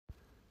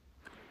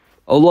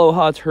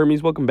Aloha, it's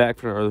Hermes. Welcome back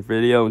for another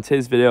video. In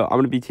today's video, I'm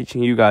going to be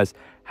teaching you guys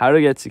how to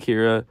get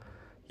Sakura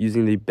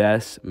using the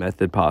best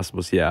method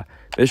possible. So yeah,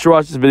 make sure to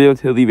watch this video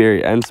until the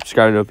very end.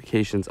 Subscribe to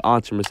notifications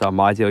on to miss out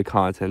my daily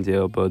content,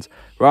 daily uploads.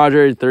 We're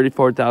on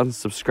 34,000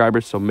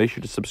 subscribers, so make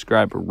sure to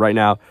subscribe right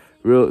now. It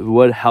really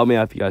would help me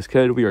out if you guys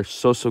could. We are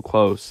so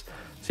close.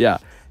 So yeah,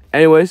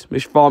 anyways,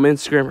 make sure to follow me on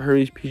Instagram,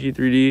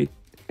 HermesPG3D,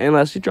 and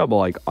lastly, drop a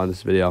like on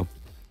this video.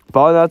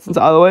 Following that since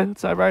out of the way,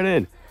 let's dive right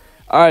in.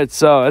 Alright,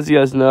 so as you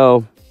guys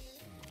know,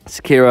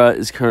 Sakura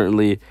is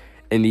currently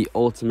in the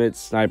ultimate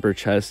sniper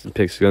chest in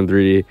Pixel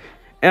 3D,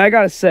 and I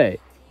gotta say,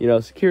 you know,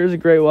 Sakura is a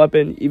great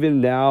weapon. Even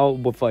now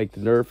with like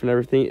the nerf and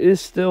everything, it is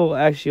still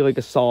actually like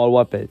a solid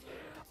weapon.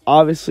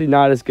 Obviously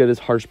not as good as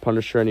Harsh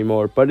Punisher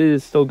anymore, but it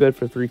is still good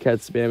for 3-cat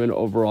spam and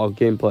overall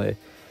gameplay.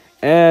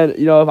 And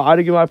you know, if I had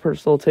to give my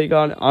personal take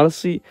on it,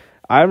 honestly,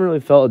 I haven't really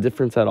felt a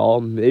difference at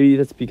all. Maybe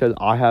that's because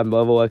I have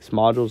level X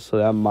modules, so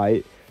that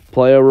might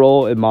play a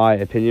role in my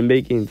opinion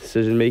making,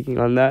 decision making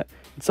on that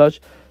and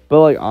such.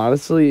 But like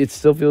honestly, it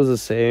still feels the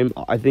same.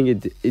 I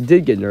think it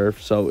did get nerfed,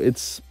 so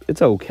it's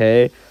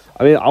okay.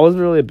 I mean, I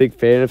wasn't really a big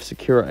fan of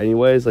Sakura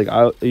anyways. Like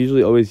I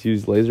usually always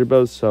use laser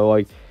bows, so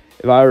like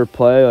if I ever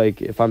play,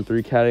 like if I'm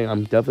 3-catting,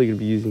 I'm definitely gonna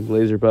be using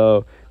laser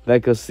bow.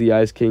 That goes to the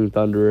Ice King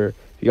Thunderer. If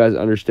you guys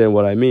understand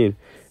what I mean.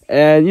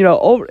 And you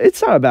know,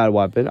 it's not a bad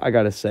weapon, I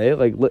gotta say.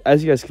 Like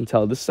as you guys can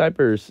tell, this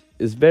sniper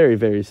is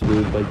very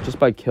smooth. Like just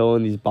by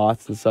killing these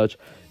bots and such,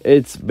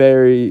 it's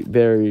very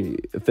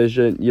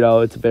efficient. You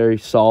know, it's a very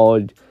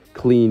solid,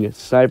 clean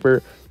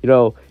sniper. You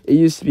know, it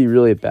used to be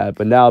really bad,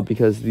 but now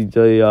because the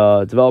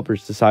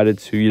developers decided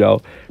to, you know,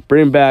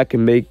 bring it back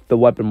and make the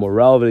weapon more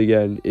relevant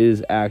again, it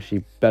is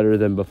actually better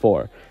than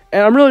before.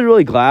 And I'm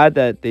really glad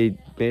that they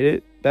made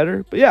it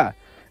better. But yeah,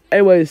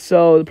 anyway,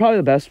 so probably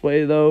the best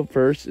way though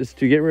first is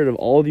to get rid of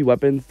all the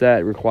weapons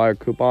that require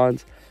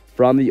coupons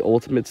from the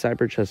ultimate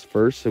sniper chest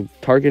first. So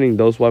targeting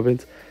those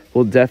weapons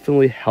will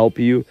definitely help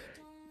you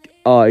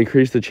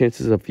increase the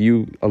chances of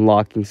you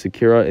unlocking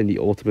Sakura in the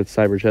ultimate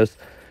sniper chest.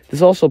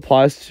 This also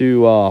applies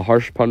to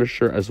Harsh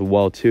Punisher as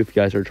well too, if you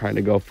guys are trying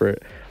to go for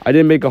it. I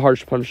did make a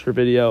Harsh Punisher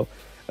video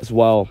as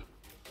well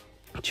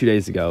 2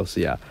 days ago, so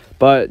yeah.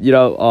 But you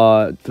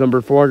know,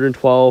 number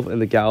 412 in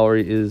the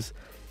gallery is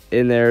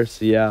in there,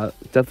 so yeah,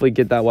 definitely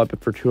get that weapon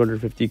for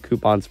 250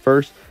 coupons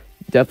first.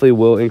 Definitely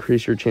will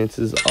increase your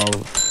chances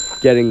of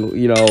getting,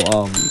 you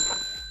know,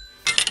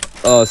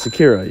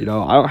 Sakura. You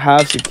know, I don't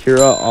have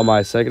Sakura on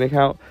my second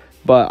account,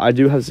 but I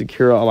do have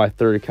Sakura on my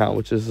third account,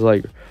 which is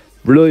like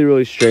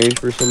really strange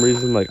for some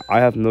reason. Like I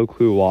have no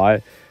clue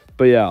why,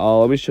 but yeah,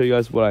 let me show you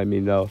guys what I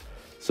mean though.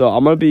 So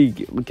I'm gonna be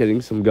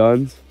getting some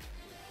guns.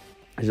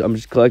 I'm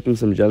just collecting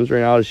some gems right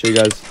now to show you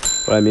guys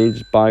what I mean.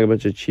 Just buying a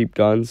bunch of cheap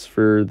guns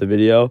for the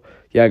video.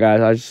 Yeah guys,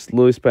 I just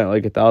literally spent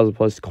like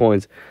 1,000+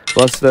 coins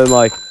less than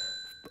like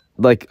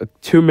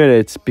 2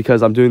 minutes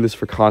because I'm doing this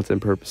for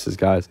content purposes,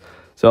 guys.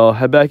 So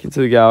head back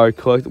into the gallery,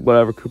 collect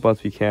whatever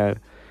coupons we can,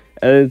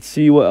 and then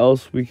see what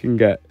else we can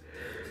get.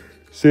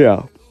 So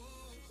yeah,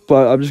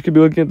 but I'm just gonna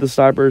be looking at the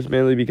snipers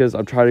mainly because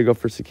I'm trying to go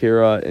for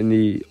Sakura in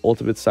the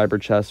ultimate sniper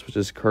chest, which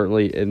is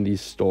currently in the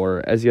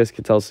store. As you guys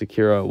can tell,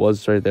 Sakura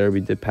was right there.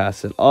 We did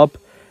pass it up,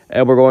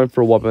 and we're going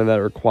for a weapon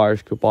that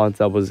requires coupons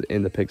that was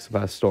in the Pixel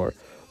Pass store,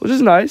 which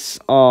is nice.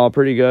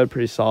 Pretty good,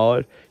 pretty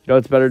solid. You know,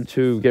 it's better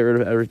to get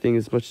rid of everything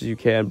as much as you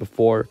can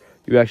before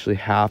you actually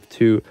have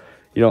to,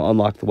 you know,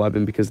 unlock the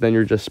weapon, because then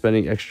you're just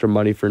spending extra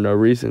money for no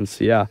reason.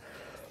 So yeah,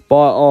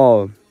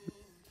 but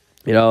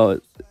you know,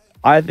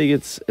 I think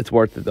it's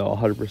worth it though,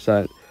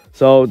 100%.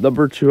 So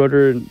number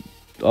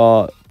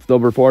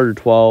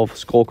 412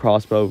 skull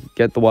crossbow,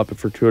 get the weapon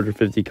for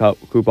 250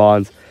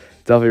 coupons.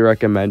 Definitely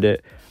recommend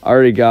it. I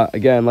already got,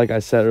 again, like I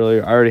said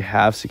earlier, I already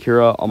have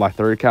Sakura on my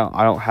third account.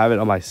 I don't have it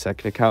on my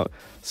second account,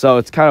 so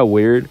it's kind of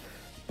weird.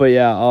 But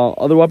yeah,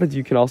 other weapons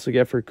you can also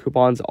get for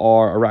coupons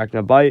are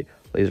Arachnid Bite,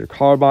 Laser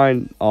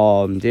Carbine,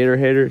 Data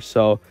Hater.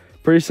 So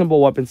pretty simple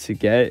weapons to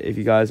get if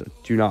you guys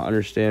do not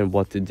understand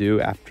what to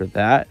do after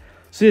that.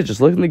 So yeah,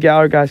 just look in the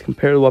gallery, guys,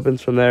 compare the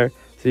weapons from there,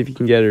 see if you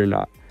can get it or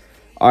not.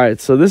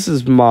 Alright, so this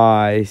is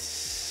my,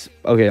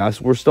 okay,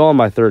 we're still on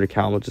my third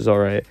account, which is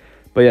alright.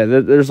 But yeah,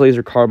 there's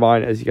Laser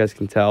Carbine, as you guys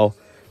can tell.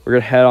 We're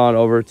going to head on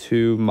over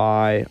to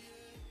my,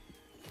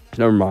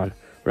 never mind,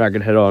 we're not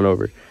going to head on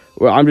over.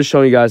 Well, I'm just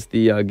showing you guys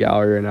the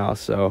gallery right now,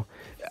 so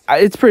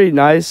it's pretty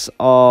nice.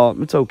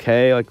 It's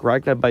okay. Like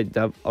Arachnid Bite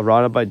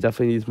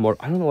definitely needs more.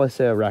 I don't know why I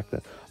say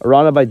Arachnid.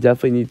 Arachnid Bite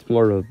definitely needs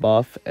more of a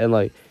buff, and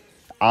like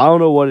I don't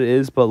know what it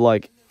is, but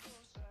like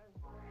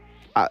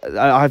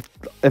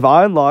if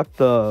I unlock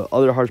the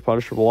other Harsh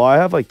Punisher, well, I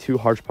have like 2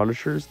 Harsh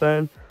Punishers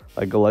then,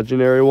 like a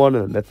legendary one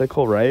and a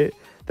mythical, right?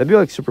 That'd be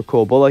like super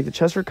cool, but like the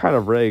chests are kind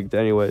of rigged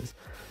anyways.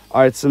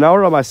 All right, so now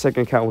we're on my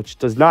second account, which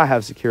does not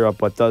have Sakura,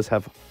 but does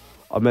have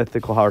a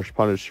mythical Harsh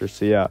Punisher.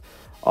 So yeah,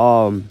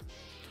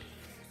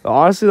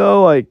 honestly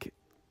though, like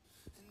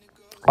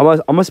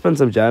I'm gonna spend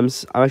some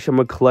gems. I'm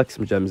gonna collect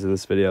some gems in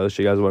this video to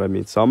show you guys what I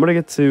mean. So I'm gonna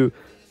get to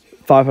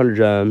 500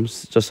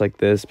 gems just like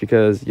this,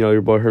 because you know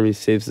your boy Hermes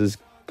saves his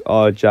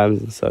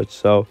gems and such.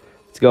 So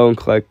let's go and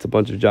collect a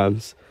bunch of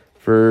gems.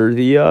 for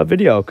the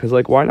video, because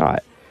like, why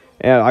not?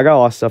 And I got a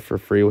lot of stuff for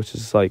free, which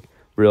is like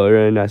really,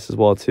 really nice as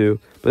well too.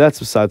 But that's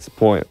besides the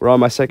point. We're on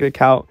my second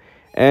account,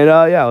 and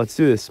yeah, let's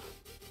do this.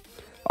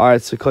 All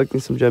right, so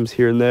collecting some gems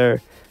here and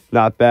there,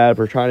 not bad.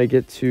 We're trying to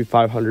get to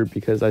 500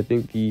 because I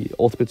think the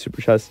ultimate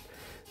super chest,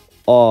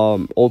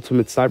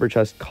 ultimate sniper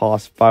chest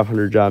costs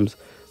 500 gems,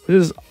 which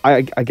is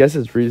I guess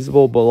it's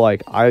reasonable, but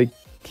like I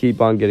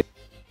keep on getting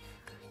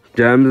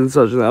gems and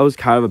such, and that was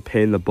kind of a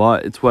pain in the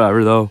butt. It's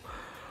whatever though.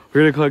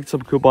 We're gonna collect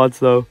some coupons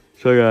though,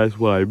 show you guys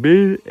what I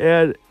mean,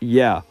 and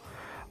yeah.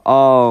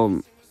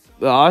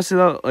 Honestly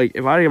though, like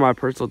if I had to get my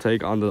personal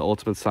take on the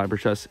ultimate sniper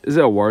chest, is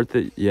it worth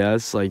it?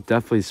 Yes, like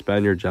definitely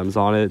spend your gems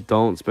on it.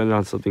 Don't spend it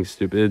on something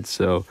stupid.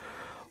 So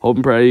hope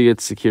and pray you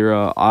get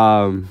Sakura.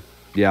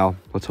 Yeah,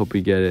 let's hope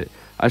we get it.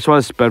 I just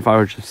want to spend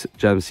 500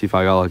 gems, see if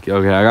I got lucky.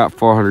 Okay, I got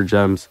 400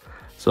 gems,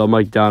 so I'm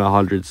like down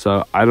 100.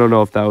 So I don't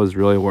know if that was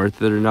really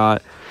worth it or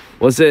not.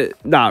 Was it?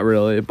 Not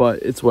really,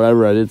 but it's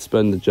whatever. I did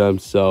spend the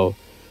gems, so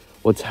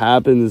what's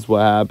happened is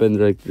what happened.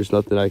 Like there's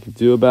nothing I could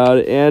do about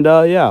it, and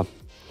yeah.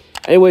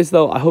 Anyways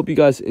though, I hope you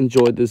guys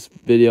enjoyed this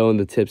video and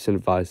the tips and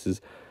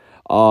advices.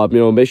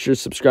 Make sure to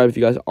subscribe if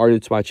you guys are new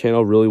to my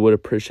channel. Really would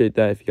appreciate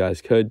that if you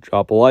guys could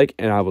drop a like,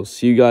 and I will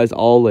see you guys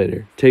all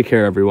later. Take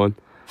care, everyone.